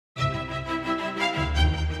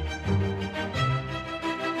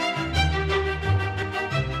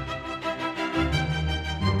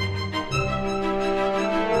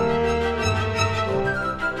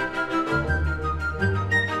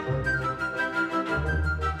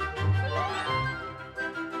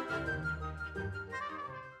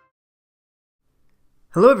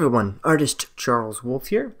Hello everyone, Artist Charles Wolf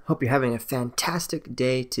here. Hope you're having a fantastic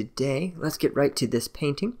day today. Let's get right to this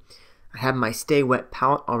painting. I have my Stay Wet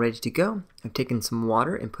palette all ready to go. I've taken some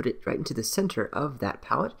water and put it right into the center of that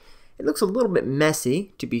palette. It looks a little bit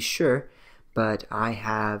messy to be sure, but I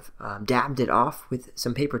have dabbed it off with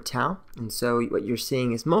some paper towel, and so what you're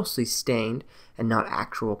seeing is mostly stained and not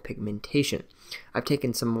actual pigmentation. I've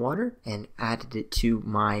taken some water and added it to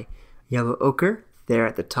my yellow ochre there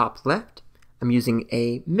at the top left. I'm using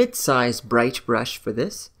a mid-size bright brush for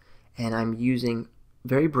this, and I'm using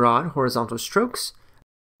very broad horizontal strokes,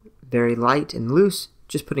 very light and loose,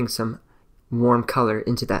 just putting some warm color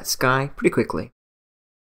into that sky pretty quickly.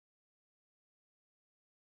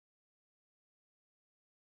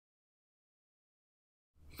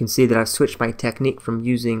 You can see that I've switched my technique from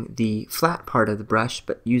using the flat part of the brush,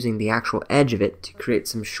 but using the actual edge of it to create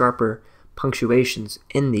some sharper punctuations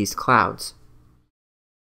in these clouds.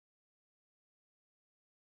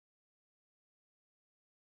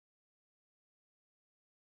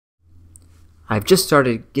 I've just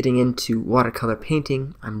started getting into watercolor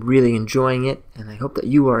painting. I'm really enjoying it, and I hope that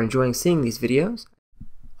you are enjoying seeing these videos.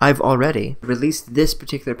 I've already released this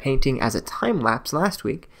particular painting as a time-lapse last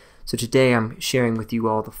week, so today I'm sharing with you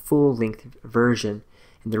all the full-length version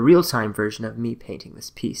and the real-time version of me painting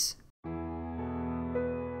this piece.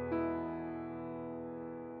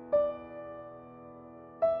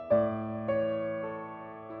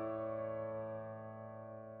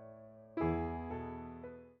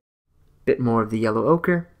 Bit more of the yellow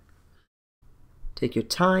ochre. Take your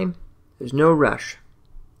time. There's no rush.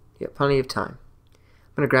 You got plenty of time.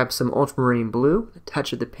 I'm going to grab some ultramarine blue, a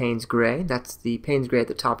touch of the Payne's gray. That's the Payne's gray at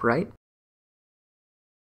the top right.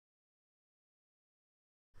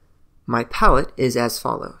 My palette is as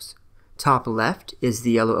follows. Top left is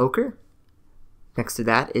the yellow ochre. Next to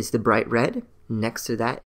that is the bright red. Next to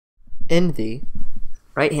that, in the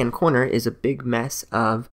right-hand corner, is a big mess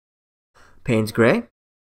of Payne's gray.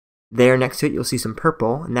 There next to it you'll see some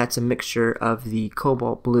purple, and that's a mixture of the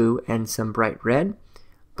cobalt blue and some bright red.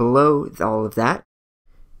 Below all of that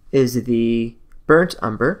is the burnt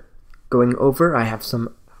umber. Going over I have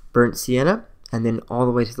some burnt sienna, and then all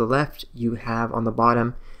the way to the left you have on the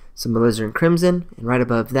bottom some alizarin crimson, and right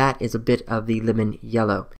above that is a bit of the lemon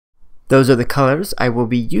yellow. Those are the colors I will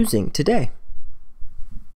be using today.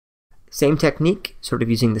 Same technique, sort of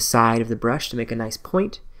using the side of the brush to make a nice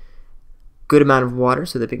point. Good amount of water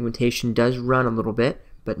so the pigmentation does run a little bit,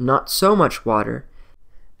 but not so much water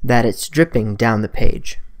that it's dripping down the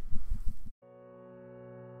page.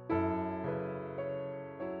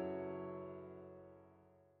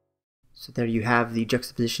 So there you have the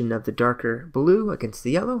juxtaposition of the darker blue against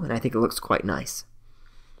the yellow, and I think it looks quite nice.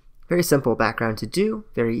 Very simple background to do,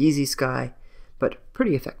 very easy sky, but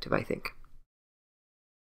pretty effective I think.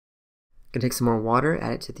 Gonna take some more water,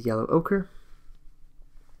 add it to the yellow ochre.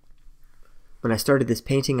 When I started this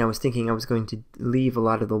painting, I was thinking I was going to leave a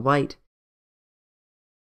lot of the white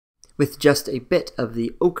with just a bit of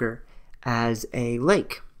the ochre as a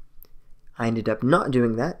lake. I ended up not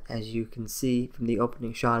doing that, as you can see from the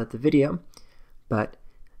opening shot of the video, but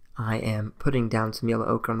I am putting down some yellow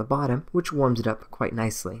ochre on the bottom, which warms it up quite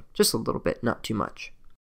nicely. Just a little bit, not too much.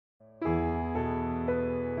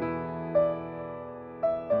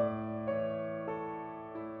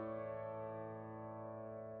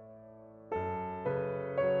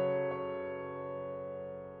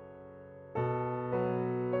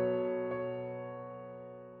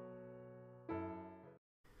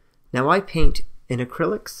 Now I paint in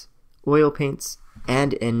acrylics, oil paints,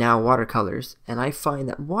 and in now watercolors, and I find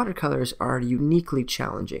that watercolors are uniquely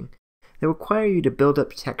challenging. They require you to build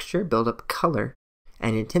up texture, build up color,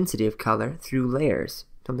 and intensity of color through layers,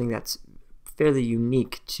 something that's fairly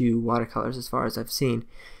unique to watercolors as far as I've seen.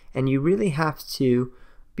 And you really have to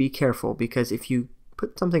be careful, because if you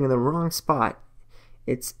put something in the wrong spot,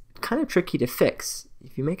 it's kind of tricky to fix.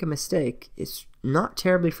 If you make a mistake, it's not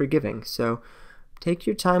terribly forgiving. So take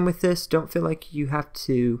your time with this. Don't feel like you have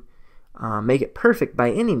to make it perfect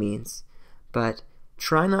by any means, but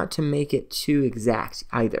try not to make it too exact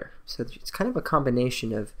either. So it's kind of a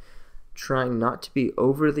combination of trying not to be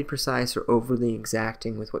overly precise or overly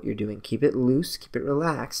exacting with what you're doing. Keep it loose, keep it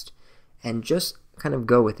relaxed, and just kind of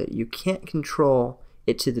go with it. You can't control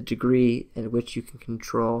it to the degree in which you can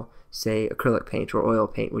control, say, acrylic paint or oil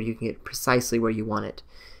paint, where you can get precisely where you want it.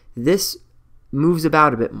 This moves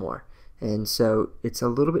about a bit more, and so it's a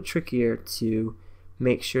little bit trickier to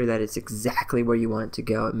make sure that it's exactly where you want it to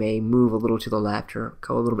go. It may move a little to the left or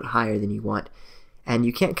go a little bit higher than you want. And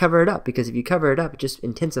you can't cover it up, because if you cover it up, it just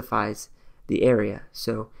intensifies the area.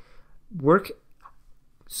 So work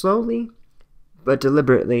slowly but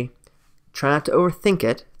deliberately Try not to overthink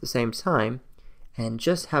it at the same time, and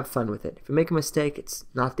just have fun with it. If you make a mistake, it's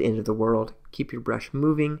not the end of the world. Keep your brush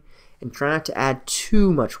moving, and try not to add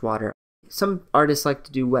too much water. Some artists like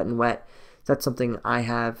to do wet and wet. That's something I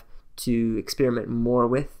have to experiment more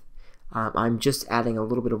with. I'm just adding a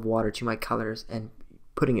little bit of water to my colors and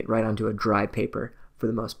putting it right onto a dry paper for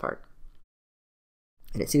the most part.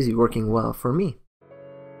 And it seems to be working well for me.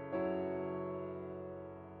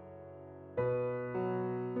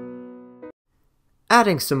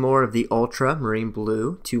 Adding some more of the ultramarine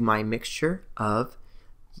blue to my mixture of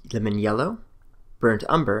lemon yellow, burnt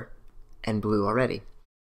umber, and blue already.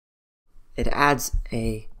 It adds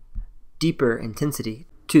a deeper intensity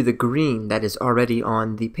to the green that is already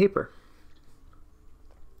on the paper.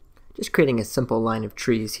 Just creating a simple line of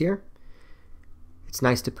trees here. It's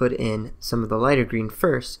nice to put in some of the lighter green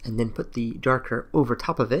first and then put the darker over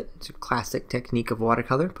top of it. It's a classic technique of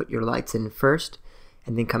watercolor. Put your lights in first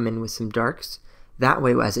and then come in with some darks. That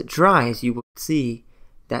way, as it dries, you will see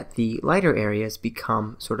that the lighter areas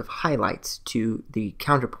become sort of highlights to the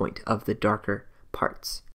counterpoint of the darker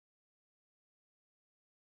parts.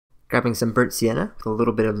 Grabbing some burnt sienna with a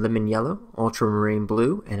little bit of lemon yellow, ultramarine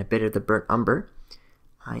blue, and a bit of the burnt umber,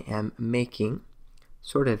 I am making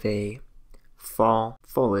sort of a fall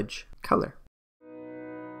foliage color.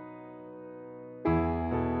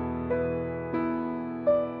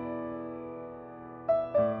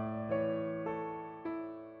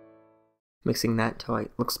 Mixing that until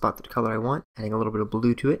it looks about the color I want, adding a little bit of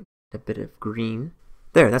blue to it, a bit of green.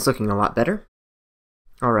 There, that's looking a lot better.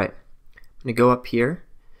 Alright, I'm going to go up here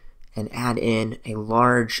and add in a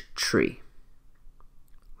large tree.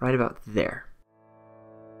 Right about there.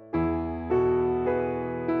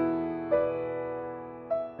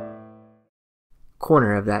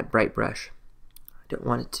 Corner of that bright brush. I don't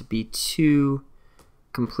want it to be too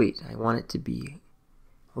complete. I want it to be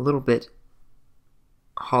a little bit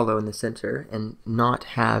hollow in the center and not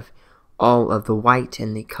have all of the white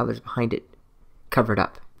and the colors behind it covered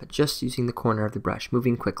up, but just using the corner of the brush,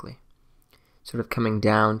 moving quickly, sort of coming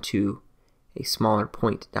down to a smaller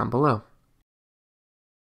point down below.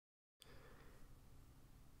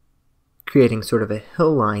 Creating sort of a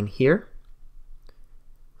hill line here.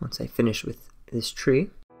 Once I finish with this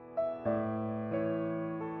tree, I'm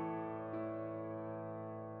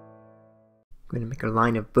going to make a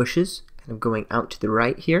line of bushes kind of going out to the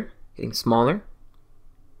right here, getting smaller,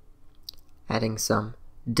 adding some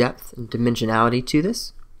depth and dimensionality to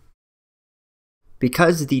this.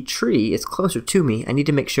 Because the tree is closer to me, I need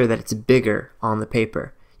to make sure that it's bigger on the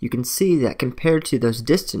paper. You can see that compared to those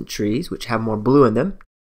distant trees, which have more blue in them,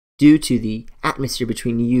 due to the atmosphere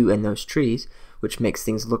between you and those trees, which makes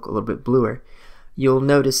things look a little bit bluer, you'll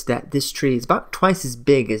notice that this tree is about twice as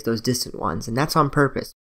big as those distant ones, and that's on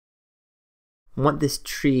purpose. I want this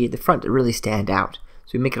tree at the front to really stand out,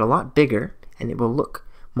 so we make it a lot bigger, and it will look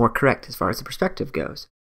more correct as far as the perspective goes.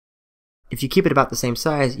 If you keep it about the same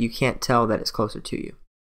size, you can't tell that it's closer to you.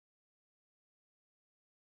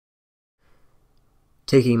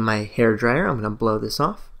 Taking my hair dryer, I'm going to blow this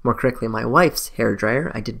off. More correctly, my wife's hair dryer.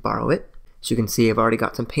 I did borrow it. As you can see, I've already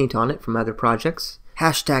got some paint on it from other projects.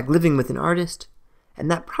 Hashtag living with an artist. And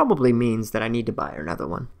that probably means that I need to buy another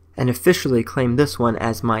one. And officially claim this one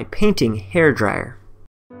as my painting hair dryer.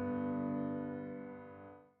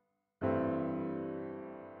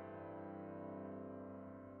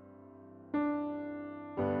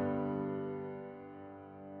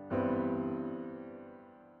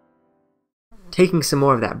 Taking some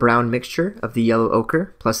more of that brown mixture of the yellow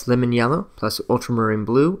ochre plus lemon yellow plus ultramarine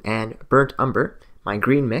blue and burnt umber, my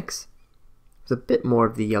green mix, with a bit more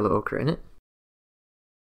of the yellow ochre in it.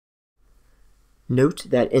 Note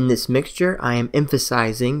that in this mixture I am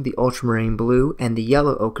emphasizing the ultramarine blue and the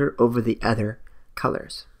yellow ochre over the other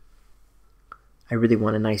colors. I really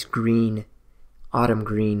want a nice green, autumn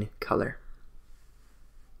green color.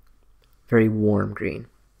 Very warm green,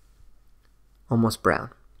 almost brown.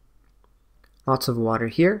 Lots of water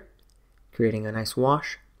here, creating a nice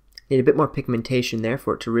wash. Need a bit more pigmentation there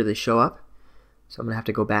for it to really show up, so I'm going to have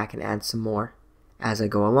to go back and add some more as I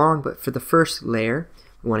go along, but for the first layer,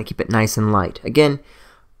 we want to keep it nice and light. Again,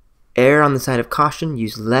 err on the side of caution,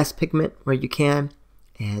 use less pigment where you can,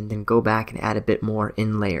 and then go back and add a bit more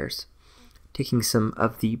in layers. Taking some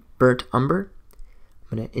of the burnt umber,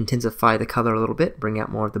 I'm going to intensify the color a little bit, bring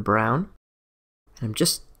out more of the brown, and I'm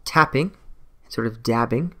just tapping, sort of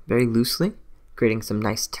dabbing very loosely, creating some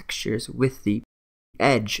nice textures with the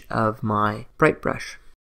edge of my bright brush.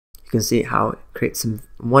 You can see how it creates some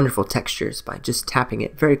wonderful textures by just tapping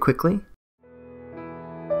it very quickly.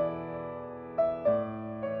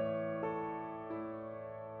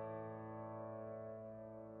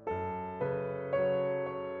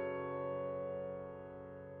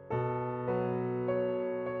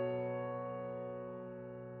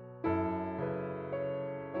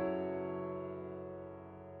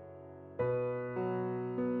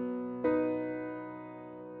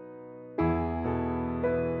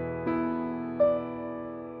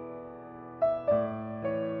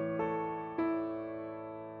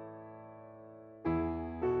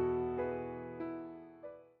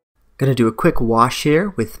 Going to do a quick wash here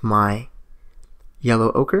with my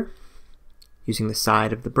yellow ochre, using the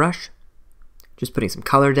side of the brush. Just putting some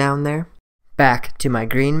color down there. Back to my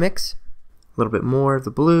green mix. A little bit more of the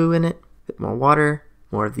blue in it, a bit more water,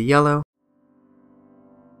 more of the yellow.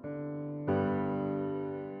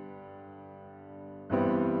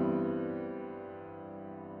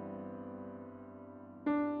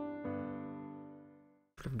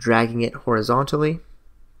 Dragging it horizontally,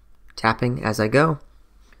 tapping as I go,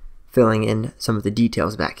 filling in some of the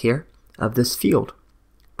details back here of this field,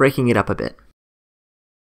 breaking it up a bit.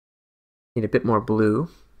 Need a bit more blue.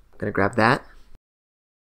 I'm going to grab that.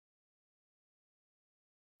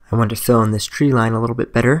 I want to fill in this tree line a little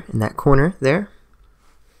bit better in that corner there.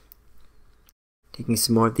 Taking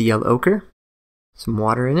some more of the yellow ochre, some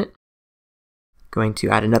water in it. Going to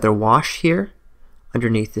add another wash here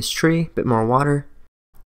underneath this tree, a bit more water,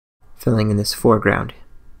 filling in this foreground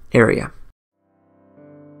area.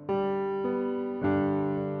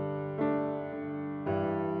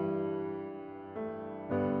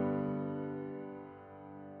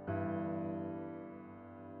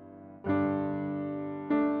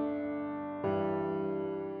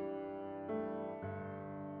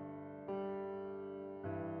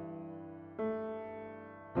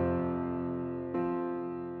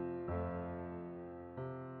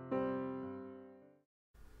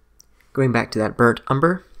 Going back to that burnt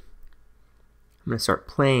umber, I'm going to start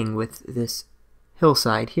playing with this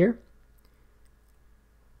hillside here.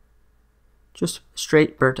 Just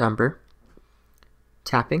straight burnt umber,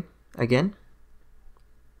 tapping again,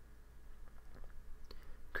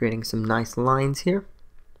 creating some nice lines here,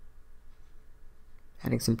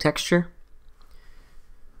 adding some texture.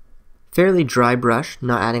 Fairly dry brush,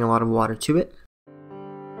 not adding a lot of water to it.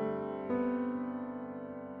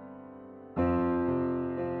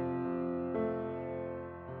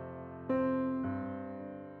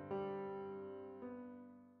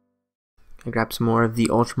 I grab some more of the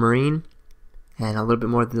ultramarine and a little bit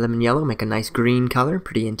more of the lemon yellow, make a nice green color,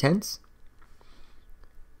 pretty intense.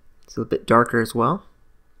 It's a little bit darker as well.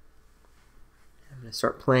 I'm going to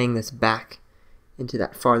start playing this back into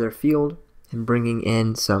that farther field and bringing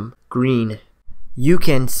in some green. You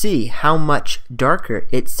can see how much darker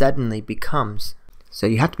it suddenly becomes. So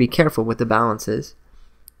you have to be careful with the balances.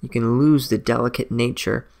 You can lose the delicate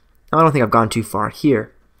nature. Now, I don't think I've gone too far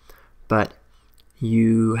here, but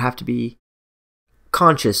you have to be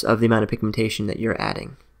conscious of the amount of pigmentation that you're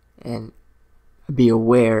adding and be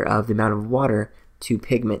aware of the amount of water to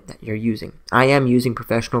pigment that you're using. I am using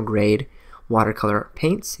professional grade watercolor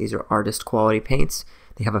paints. These are artist quality paints.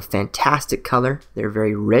 They have a fantastic color. They're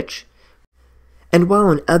very rich. And while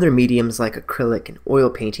in other mediums like acrylic and oil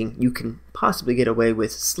painting, you can possibly get away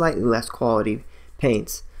with slightly less quality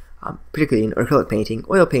paints, particularly in acrylic painting.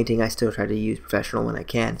 Oil painting, I still try to use professional when I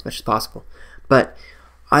can, as much as possible. But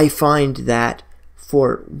I find that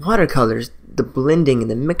for watercolors, the blending and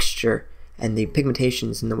the mixture and the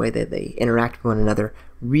pigmentations and the way that they interact with one another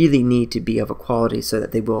really need to be of a quality so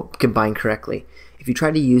that they will combine correctly. If you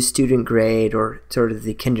try to use student grade or sort of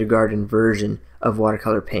the kindergarten version of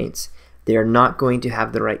watercolor paints, they are not going to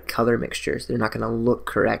have the right color mixtures. They're not going to look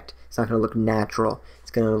correct. It's not going to look natural.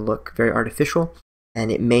 It's going to look very artificial, and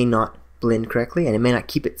it may not blend correctly, and it may not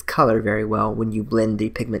keep its color very well when you blend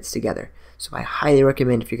the pigments together. So I highly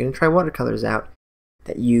recommend, if you're going to try watercolors out,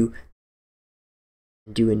 that you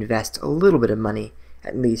do invest a little bit of money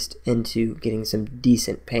at least into getting some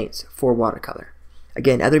decent paints for watercolor.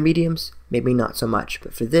 Again, other mediums, maybe not so much,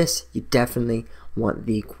 but for this, you definitely want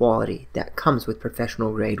the quality that comes with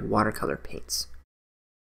professional grade watercolor paints.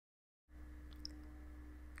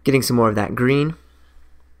 Getting some more of that green,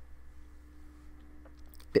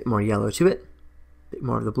 a bit more yellow to it, a bit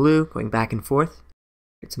more of the blue, going back and forth.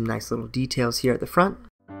 Get some nice little details here at the front.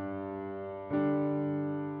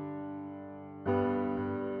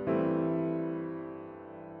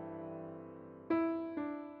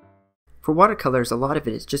 For watercolors, a lot of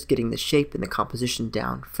it is just getting the shape and the composition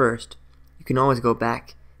down first. You can always go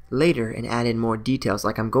back later and add in more details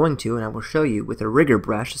like I'm going to, and I will show you with a rigger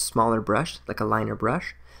brush, a smaller brush, like a liner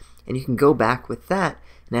brush. And you can go back with that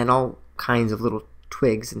and add all kinds of little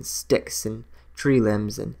twigs and sticks and tree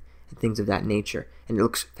limbs and things of that nature. And it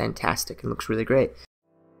looks fantastic. It looks really great.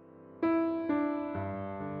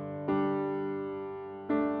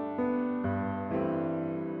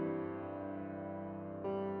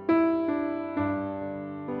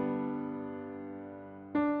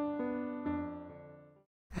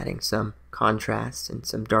 Adding some contrast and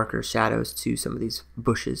some darker shadows to some of these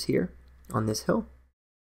bushes here on this hill.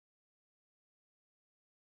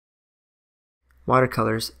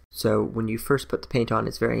 Watercolors, so when you first put the paint on,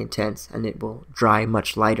 it's very intense and it will dry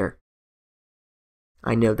much lighter.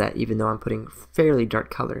 I know that even though I'm putting fairly dark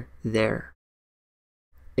color there,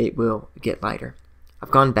 it will get lighter.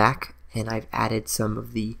 I've gone back and I've added some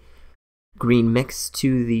of the green mix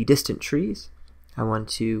to the distant trees. I want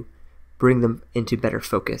to bring them into better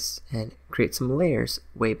focus and create some layers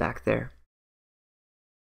way back there.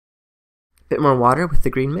 A bit more water with the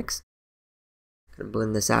green mix. Gonna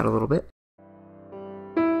blend this out a little bit.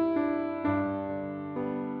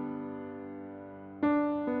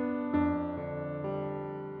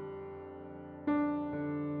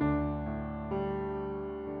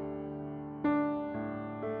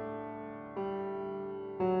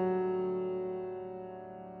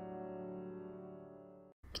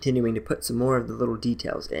 Continuing to put some more of the little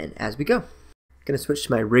details in as we go. I'm going to switch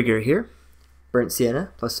to my rigger here. Burnt sienna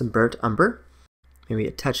plus some burnt umber. Maybe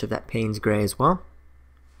a touch of that Payne's gray as well.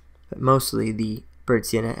 But mostly the burnt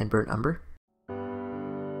sienna and burnt umber.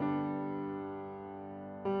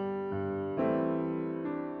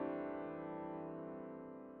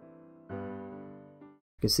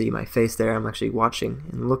 You can see my face there. I'm actually watching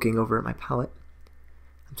and looking over at my palette.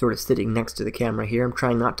 I'm sort of sitting next to the camera here. I'm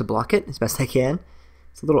trying not to block it as best I can.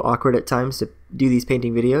 It's a little awkward at times to do these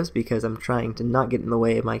painting videos because I'm trying to not get in the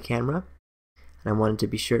way of my camera. And I wanted to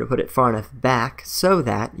be sure to put it far enough back so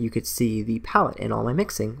that you could see the palette in all my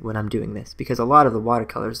mixing when I'm doing this. Because a lot of the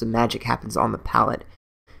watercolors, the magic happens on the palette.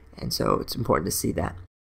 And so it's important to see that.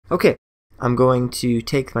 Okay, I'm going to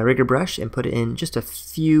take my rigger brush and put in just a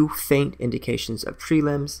few faint indications of tree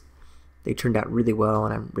limbs. They turned out really well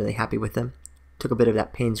and I'm really happy with them. Took a bit of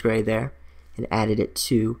that Payne's gray there and added it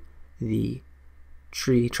to the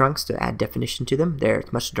tree trunks to add definition to them. There,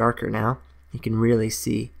 it's much darker now. You can really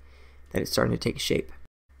see that it's starting to take shape.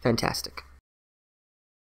 Fantastic.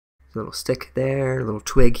 A little stick there, a little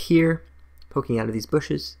twig here, poking out of these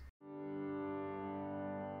bushes.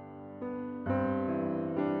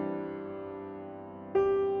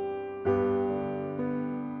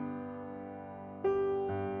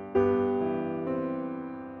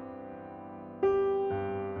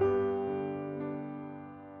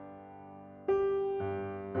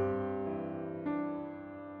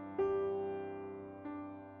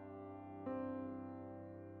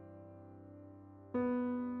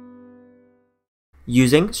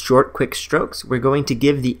 Using short, quick strokes, we're going to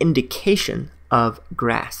give the indication of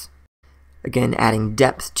grass. Again, adding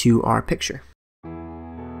depth to our picture.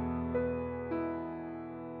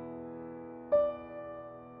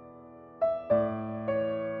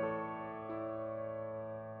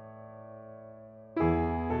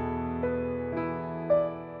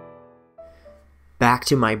 Back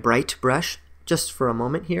to my bright brush, just for a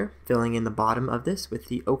moment here, filling in the bottom of this with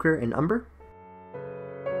the ochre and umber.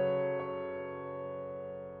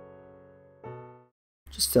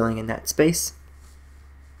 Just filling in that space.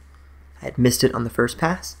 I had missed it on the first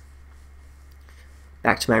pass.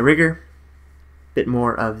 Back to my rigger. Bit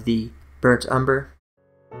more of the burnt umber.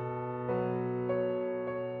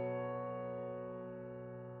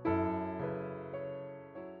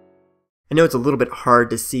 I know it's a little bit hard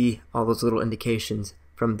to see all those little indications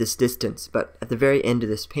from this distance, but at the very end of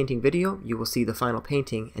this painting video, you will see the final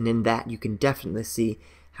painting, and in that you can definitely see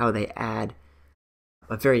how they add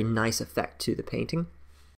a very nice effect to the painting.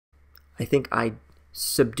 I think I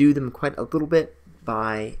subdue them quite a little bit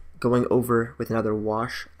by going over with another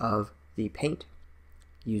wash of the paint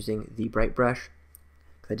using the bright brush.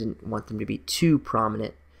 I didn't want them to be too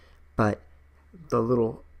prominent, but the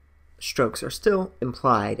little strokes are still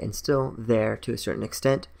implied and still there to a certain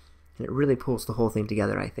extent, and it really pulls the whole thing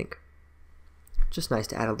together, I think. Just nice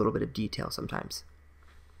to add a little bit of detail sometimes.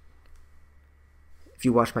 If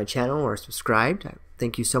you watch my channel or subscribed,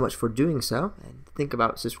 thank you so much for doing so, and think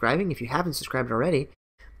about subscribing if you haven't subscribed already.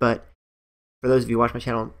 But for those of you who watch my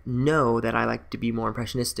channel, know that I like to be more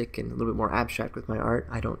impressionistic and a little bit more abstract with my art.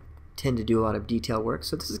 I don't tend to do a lot of detail work,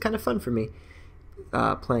 so this is kind of fun for me,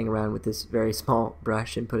 playing around with this very small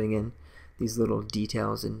brush and putting in these little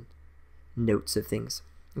details and notes of things.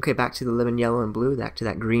 Okay, back to the lemon yellow and blue, back to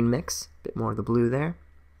that green mix, a bit more of the blue there.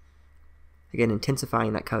 Again,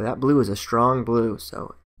 intensifying that color. That blue is a strong blue,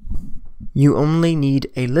 so you only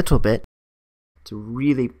need a little bit to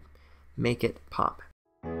really make it pop.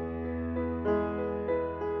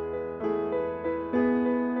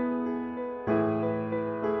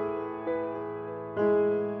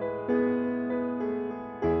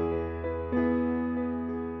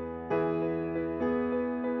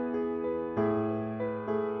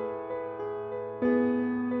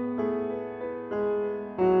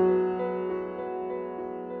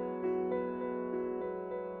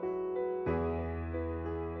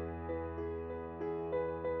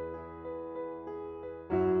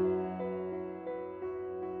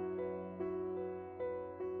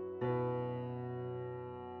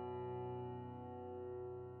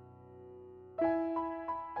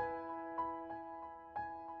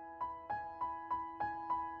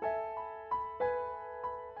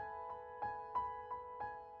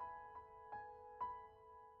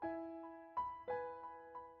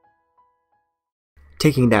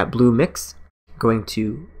 Taking that blue mix, going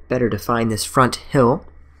to better define this front hill.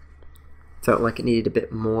 Felt like it needed a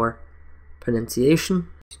bit more pronunciation.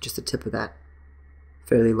 Just the tip of that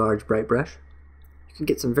fairly large bright brush. You can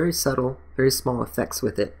get some very subtle, very small effects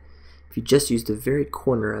with it if you just use the very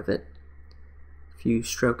corner of it. A few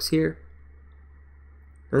strokes here.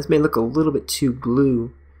 Now this may look a little bit too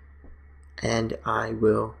blue, and I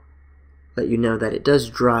will let you know that it does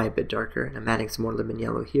dry a bit darker, and I'm adding some more lemon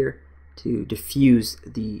yellow here to diffuse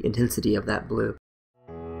the intensity of that blue.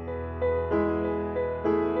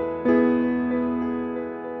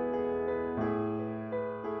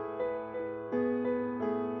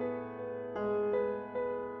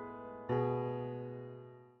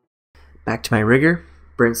 Back to my rigger,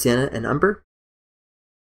 burnt sienna and umber.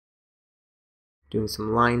 Doing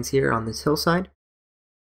some lines here on this hillside.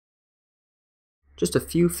 Just a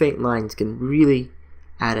few faint lines can really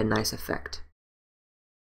add a nice effect.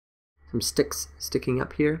 Some sticks sticking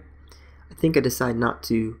up here. I think I decide not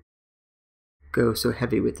to go so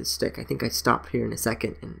heavy with the stick. I think I stop here in a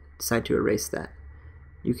second and decide to erase that.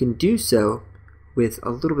 You can do so with a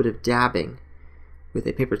little bit of dabbing with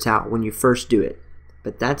a paper towel when you first do it,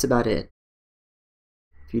 but that's about it.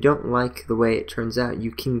 If you don't like the way it turns out,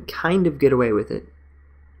 you can kind of get away with it,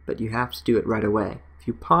 but you have to do it right away. If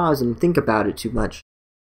you pause and think about it too much,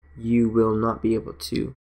 you will not be able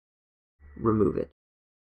to remove it.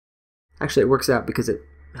 Actually, it works out because it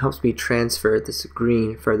helps me transfer this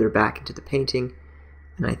green further back into the painting,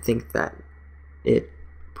 and I think that it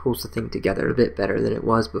pulls the thing together a bit better than it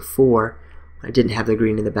was before. I didn't have the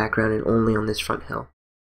green in the background and only on this front hill.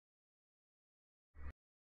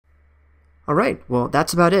 Alright, well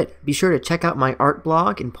that's about it. Be sure to check out my art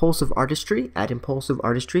blog, Impulsive Artistry, at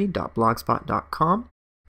impulsiveartistry.blogspot.com.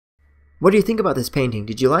 What do you think about this painting?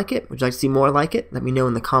 Did you like it? Would you like to see more like it? Let me know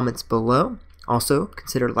in the comments below. Also,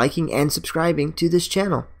 consider liking and subscribing to this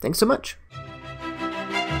channel. Thanks so much.